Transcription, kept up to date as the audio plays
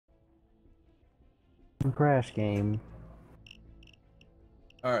Crash game.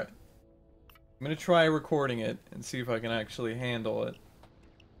 Alright. I'm gonna try recording it and see if I can actually handle it.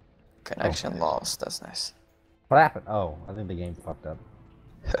 Connection lost. That's nice. What happened? Oh, I think the game fucked up.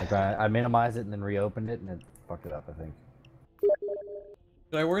 Like I minimized it and then reopened it and it fucked it up, I think.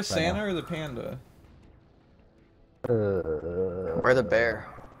 Did I wear Santa or the panda? Wear the bear.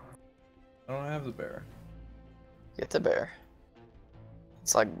 I don't have the bear. Get the bear.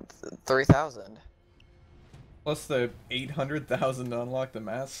 It's like 3,000. Plus the 800,000 to unlock the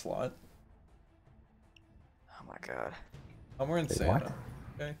mask slot. Oh my god. I'm wearing Wait, Santa. what?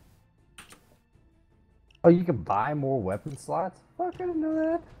 Okay. Oh, you can buy more weapon slots? Fuck, I didn't know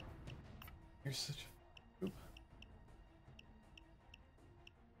that. You're such a noob.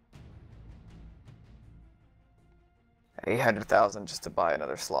 800,000 just to buy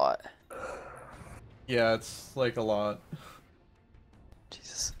another slot. Yeah, it's like a lot.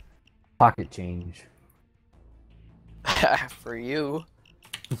 Jesus. Pocket change. For you.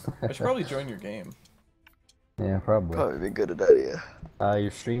 I should probably join your game. Yeah, probably. Probably be good at that, yeah.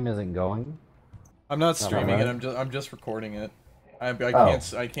 Your stream isn't going? I'm not streaming right. it. I'm just recording it. I Oh.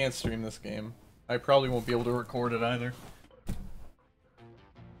 can't stream this game. I probably won't be able to record it either.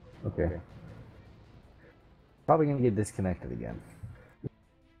 Okay. Probably gonna get disconnected again.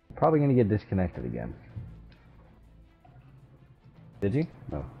 Probably gonna get disconnected again. Did you?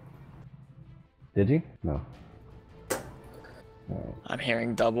 No. Did you? No. Alright. I'm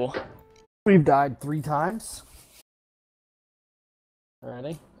hearing double. We've died 3 times.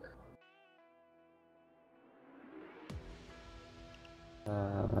 Alrighty.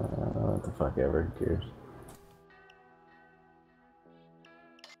 What the fuck ever, who cares?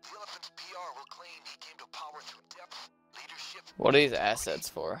 What are these assets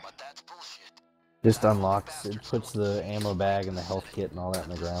for? Just unlocks, it puts the ammo bag and the health kit and all that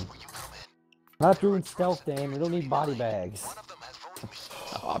in the ground. Not doing stealth, Dan, we don't need body bags.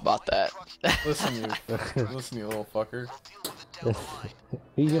 Oh, I bought that. Listen, you little fucker.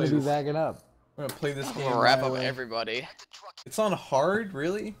 He's gonna be bagging up. I'm gonna play this I'm game. gonna wrap my up way. everybody. It's on hard,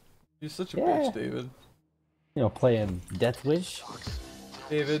 really? You're such a bitch, David. You know, playing Death Wish.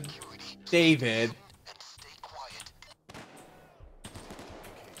 David.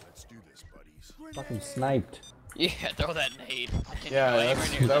 Fucking sniped. Yeah, throw that nade. Yeah,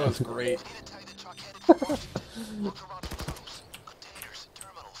 that was great.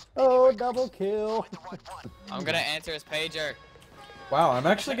 Oh, double kill. I'm gonna answer his pager. Wow, I'm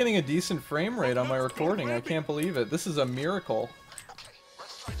actually getting a decent frame rate on my recording. I can't believe it. This is a miracle.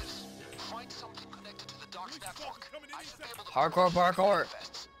 Hardcore parkour.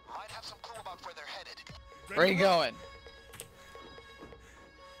 Where are you going?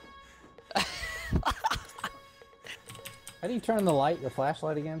 How do you turn the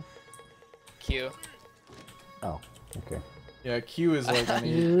flashlight again? Q. Oh, okay. Yeah, Q is like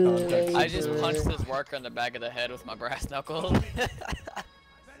any context. I just punched this worker in the back of the head with my brass knuckles.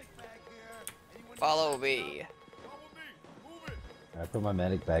 Follow me. I put my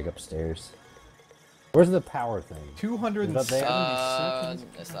medic bag upstairs. Where's the power thing? 270 seconds.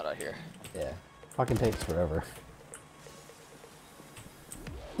 It's not out here. Yeah. Fucking takes forever.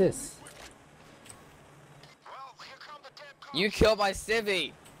 This. You killed my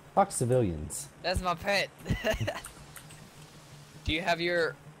civvy. Fuck civilians. That's my pet. Do you have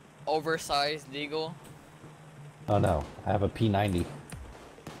your oversized eagle? Oh no, I have a P90.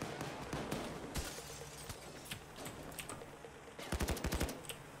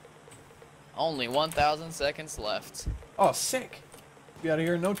 Only 1,000 seconds left. Oh, sick! Be out of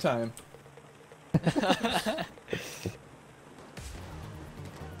here in no time.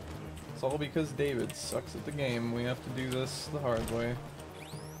 It's all because David sucks at the game. We have to do this the hard way.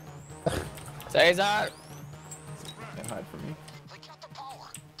 Cesar! Can't hide from me.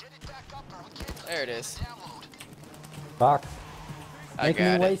 There it is. Fuck. I Making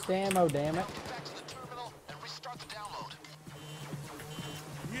me got it. waste ammo, damn it.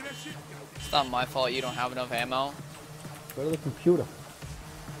 It's not my fault you don't have enough ammo. Go to the computer.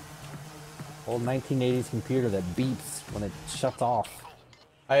 Old 1980s computer that beeps when it shuts off.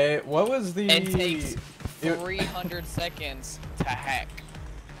 What was the... It takes 300 seconds to hack.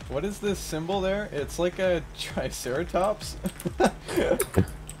 What is this symbol there? It's like a triceratops?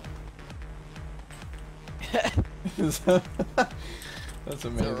 That's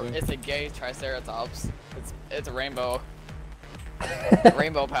amazing. It's a gay triceratops. It's a rainbow.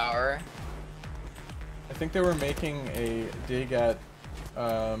 Rainbow power. I think they were making a dig at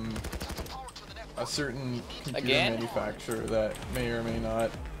a certain computer manufacturer that may or may not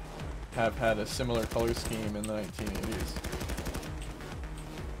have had a similar color scheme in the 1980s.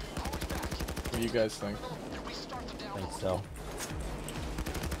 What do you guys think? I think so.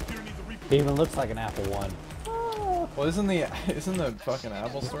 It even looks like an Apple One. Well, isn't the fucking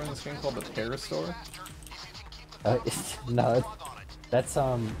Apple Store in this game called the Pear Store? No, that's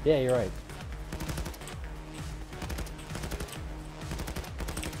yeah, you're right.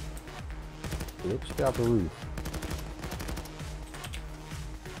 Bitch, get off the roof.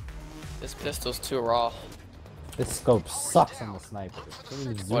 This pistol's too raw. This scope sucks on the sniper.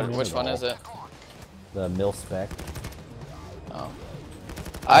 Which one is it? The mil spec. Oh.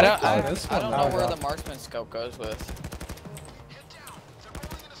 I don't Oh, know where the marksman scope goes with.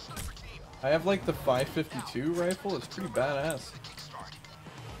 I have like the 5.52 rifle. It's pretty badass.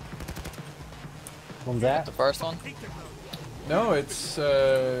 What's that? The first one? No, it's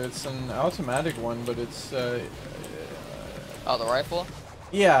an automatic one, but it's Oh, the rifle?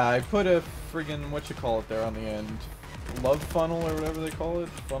 yeah. I put a friggin' whatchamacallit there on the end. Love funnel or whatever they call it.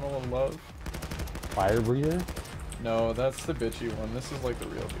 Funnel of love. Fire breather? No, that's the bitchy one. This is like the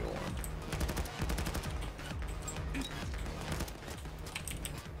real deal one.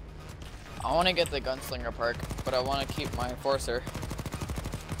 I want to get the gunslinger perk, but I want to keep my enforcer.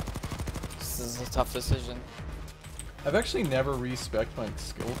 This is a tough decision. I've actually never respec'd my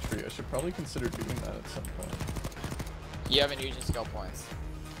skill tree. I should probably consider doing that at some point. You haven't used your skill points.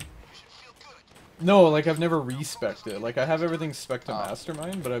 No, like I've never respec'd it. Like I have everything spec to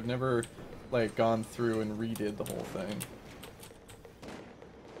mastermind, but I've never like gone through and redid the whole thing.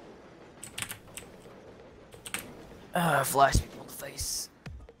 Flash people in the face.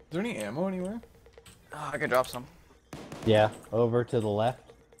 Is there any ammo anywhere? Oh, I could drop some. Yeah, over to the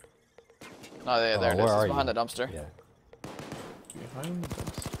left. No, there it is. Where It's are behind you? the dumpster. Yeah. Behind the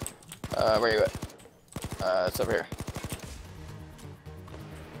dumpster. Where are you at? It's over here.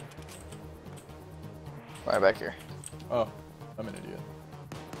 Right back here. Oh, I'm an idiot.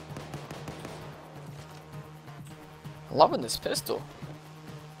 Loving this pistol.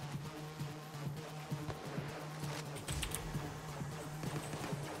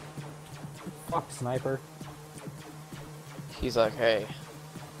 Fuck, sniper. He's like, hey,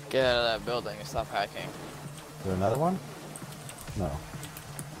 get out of that building and stop hacking. Is there another one? No.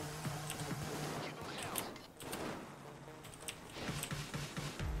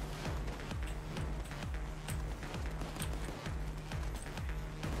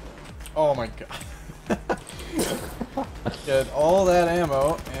 Oh my god. Get all that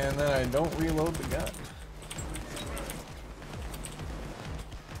ammo, and then I don't reload the gun.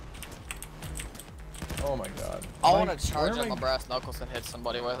 Oh my god. I Like, want to charge where up am my brass knuckles and hit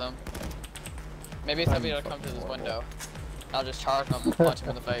somebody with them. Maybe somebody will come through this window. I'll just charge him and punch him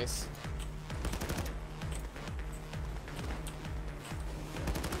in the face.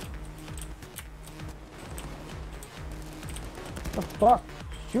 What the fuck?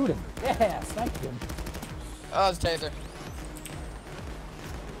 Shoot him. Yeah, snipe him. Oh, it's a taser.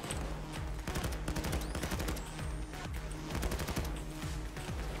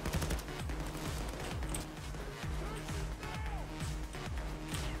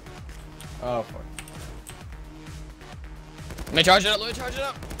 Oh fuck. Let me charge it up, let me charge it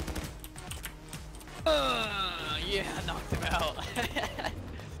up! Yeah, I knocked him out.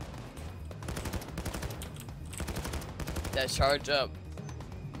 That charge up.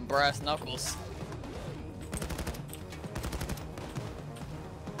 Brass knuckles.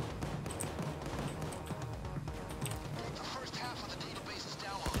 The first half of the database is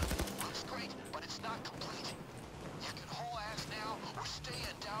downloaded. Looks great, but it's not complete. You can haul ass now or stay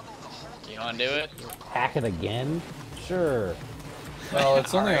and download the whole You wanna do it? Hack it again? Sure. Well,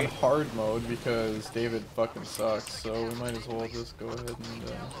 it's only on Alright. hard mode because David fucking sucks, so we might as well just go ahead and do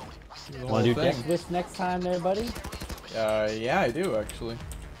the whole Wanna do thing. death wish next time there, buddy? Yeah, I do actually.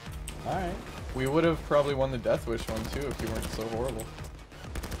 Alright. We would have probably won the Death Wish one too if you weren't so horrible.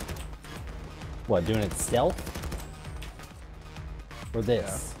 What, doing it stealth? Or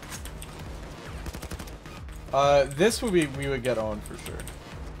this? This would be we would get on for sure.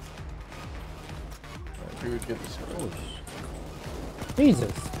 Like, we would get destroyed. Oh,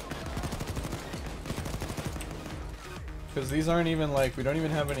 Jesus. Because these aren't even like we don't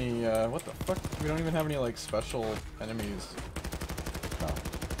even have any what the fuck? We don't even have any like special enemies. Oh.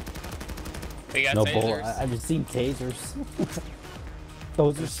 We got No tasers. bull. I've just seen tasers.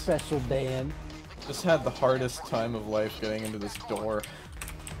 Those are special, Dan. Just had the hardest time of life getting into this door.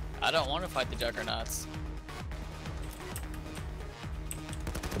 I don't want to fight the juggernauts.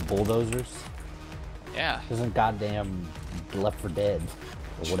 The bulldozers. Yeah. Isn't goddamn Left 4 Dead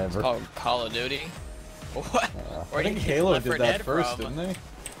or It's whatever. called Call of Duty. What? Where I do you think get Halo Left 4 did that Dead first, from? didn't they?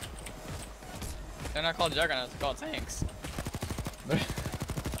 They're not called juggernauts, they're called tanks.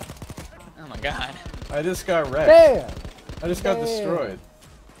 Oh my god. I just got wrecked. Damn! I just got Damn. destroyed.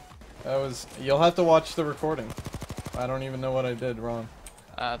 That was. You'll have to watch the recording. I don't even know what I did wrong.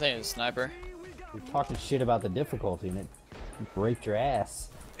 I think it's a sniper. You're talking shit about the difficulty and it raped your ass.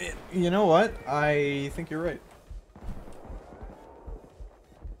 You know what? I think you're right.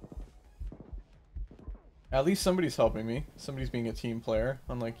 At least somebody's helping me. Somebody's being a team player,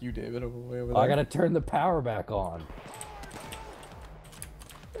 unlike you, David, way over there. I gotta turn the power back on.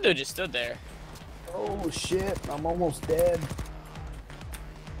 Dude just stood there. Oh shit, I'm almost dead.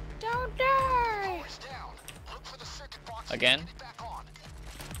 Don't die! Again?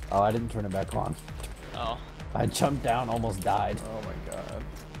 Oh, I didn't turn it back on. Oh. I jumped down, almost died. Oh my god.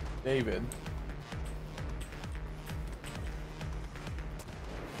 David.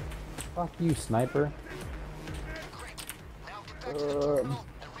 Fuck you, sniper.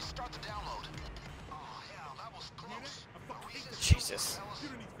 Jesus.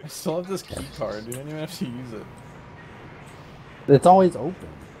 I still have this key card, dude. I don't even have to use it. It's always open.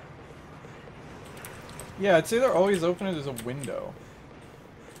 Yeah, I'd say they're always open if there's a window.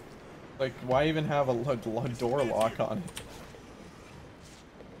 Like, why even have a door lock on it?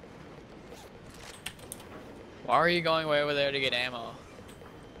 Why are you going way over there to get ammo?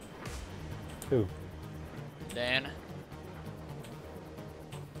 Who? Dan?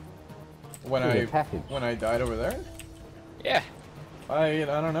 When Ooh, the package. when I died over there? Yeah. I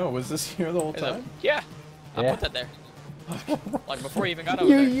don't know. Was this here the whole time? Yeah. I Yeah. put that there. Like before you even got over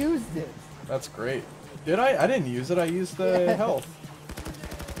You there. used it! That's great. Did I? I didn't use it. I used the Yeah. health.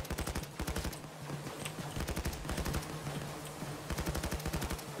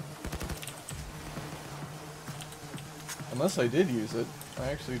 Unless I did use it. I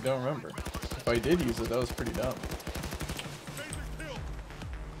actually don't remember. If I did use it, that was pretty dumb.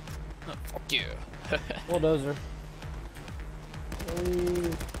 Oh, fuck you. Bulldozer.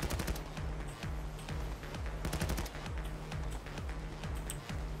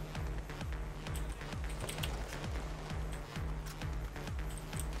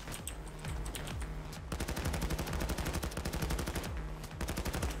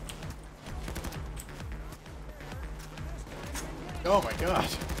 Oh my god.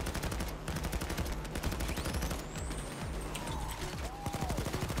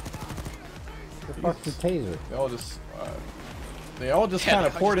 The fuck's the taser? They all just Yeah, kind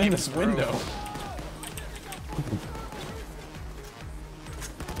of they poured just in came this through. window.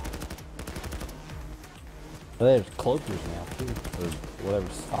 Oh, there's cloakers now too, or whatever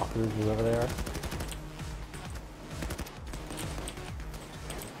stalkers, whoever they are.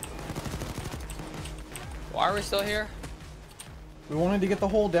 Why are we still here? We wanted to get the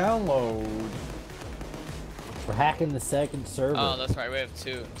whole download. We're hacking the second server. Oh, that's right. We have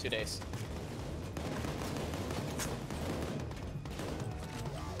two days.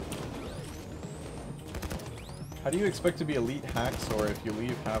 How do you expect to be elite hacksaw if you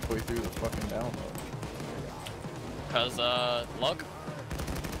leave halfway through the fucking download? Cause, luck?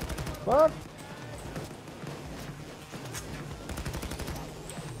 What?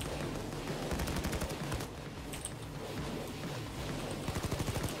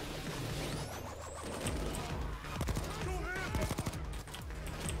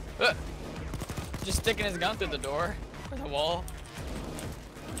 Just sticking his gun through the door. Or the wall.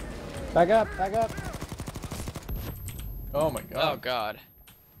 Back up, back up. Oh my Oh, god. God.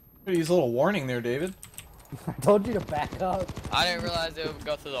 Use a little warning there, David. I told you to back up. I didn't realize it would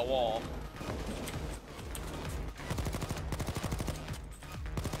go through the wall.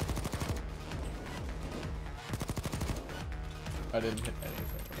 I didn't hit anything.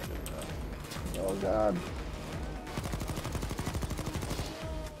 I didn't know. Oh god.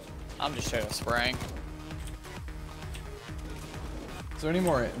 I'm just straight up spraying. Is there any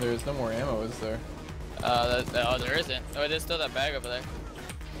more? There's no more ammo, is there? Oh, there isn't. Oh, there's still that bag over there.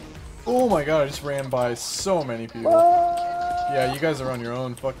 Oh my god, I just ran by so many people. Yeah, you guys are on your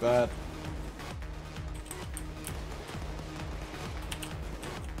own. Fuck that.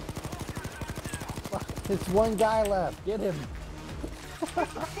 It's one guy left. Get him.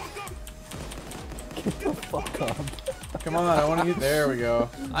 Get the fuck up. Come on, I want to get. There we go.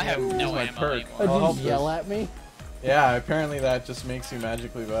 I have no my ammo perk. anymore. Did I'll you help just yell this. at me? Yeah, apparently that just makes you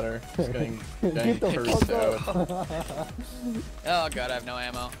magically better. Just getting Get the cursed fuck out. up. Oh, God, I have no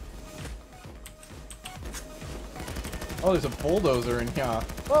ammo. Oh, there's a bulldozer in here.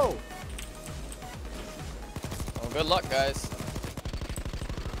 Whoa. Well, good luck, guys.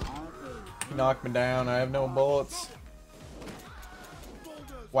 He knocked me down. I have no bullets.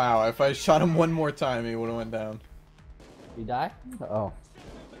 Wow, if I shot him one more time, he would have went down. You die? Oh.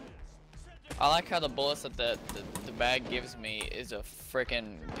 I like how the bullets that the bag gives me is a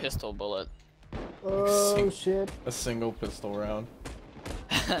freaking pistol bullet. Oh shit. A single pistol round.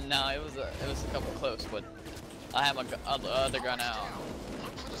 No, it was a couple close, but I have my other gun out.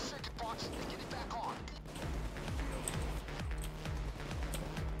 Look for the circuit box and get it back on.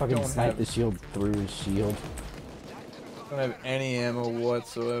 Fucking Don't snipe have- the shield through his shield. Don't have any ammo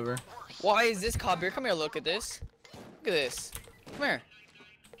whatsoever. Why is this cop here? Come here, look at this. Look at this. Come here.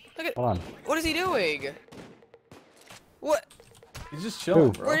 Look at. Hold on. What is he doing? What? He's just chilling,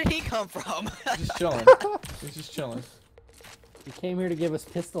 Who? bro. Where did he come from? He's just chilling. He's just chilling. He came here to give us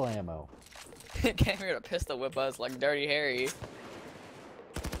pistol ammo. He came here to pistol whip us like Dirty Harry.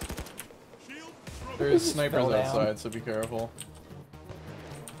 There is snipers fell down. outside, so be careful.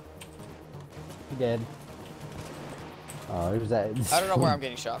 He dead. Oh, there's that. I don't know where I'm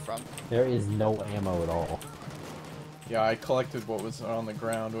getting shot from. There is no ammo at all. Yeah, I collected what was on the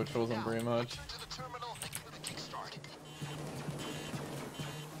ground, which wasn't very much. To the terminal and give it a kickstart.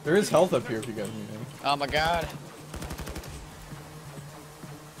 There is health up here if you guys need any. Oh my god.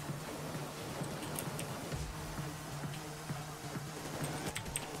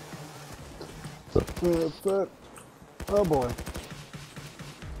 Oh boy.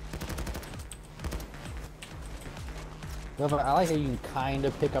 I like how you can kind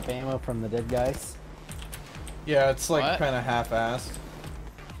of pick up ammo from the dead guys. Yeah, it's like What? kind of half-assed.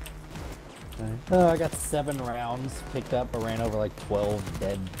 Oh, I got 7 rounds picked up. I ran over like 12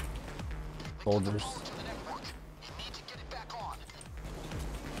 dead soldiers. To the network. You need to get it back on.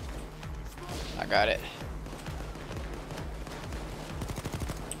 I got it.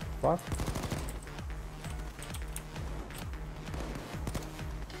 Fuck.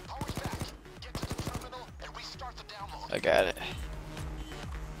 Power's back. Get to the terminal and restart the download. I got it.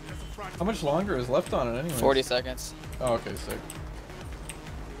 How much longer is left on it anyway? 40 seconds. Oh, okay, sick.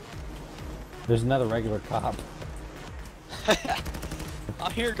 There's another regular cop.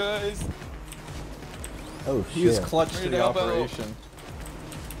 I'm here, guys. Oh He is shit. clutch to Ready the to elbow. operation.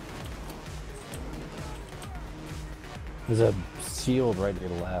 There's a shield right to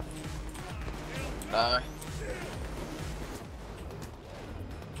the left.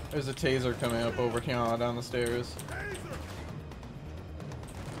 There's a taser coming up over here down the stairs.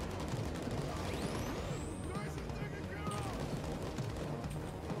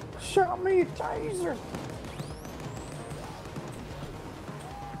 Shot me a taser!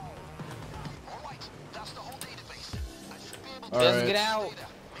 Alright, that's the whole database. I should be able to Alright. Let's get out. data.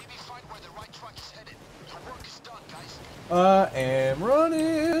 Maybe find where the right truck is headed. Your work is done, guys. I am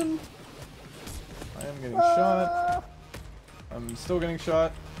running. I am getting shot. Ah! I'm still getting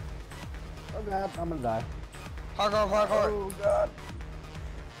shot. Oh god, I'm gonna die. Hardcore, hardcore. Oh god.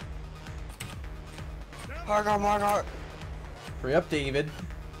 Hardcore, hardcore. Hurry up, David.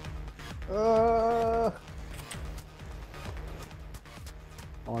 I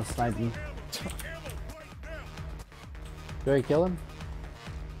want to snipe him. Did I kill him?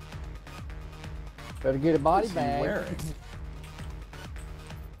 Better get a body What's he bag. wearing? did it.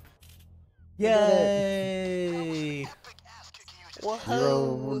 Yay! Epic ass kicking you just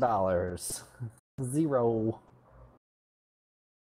 $0. 0.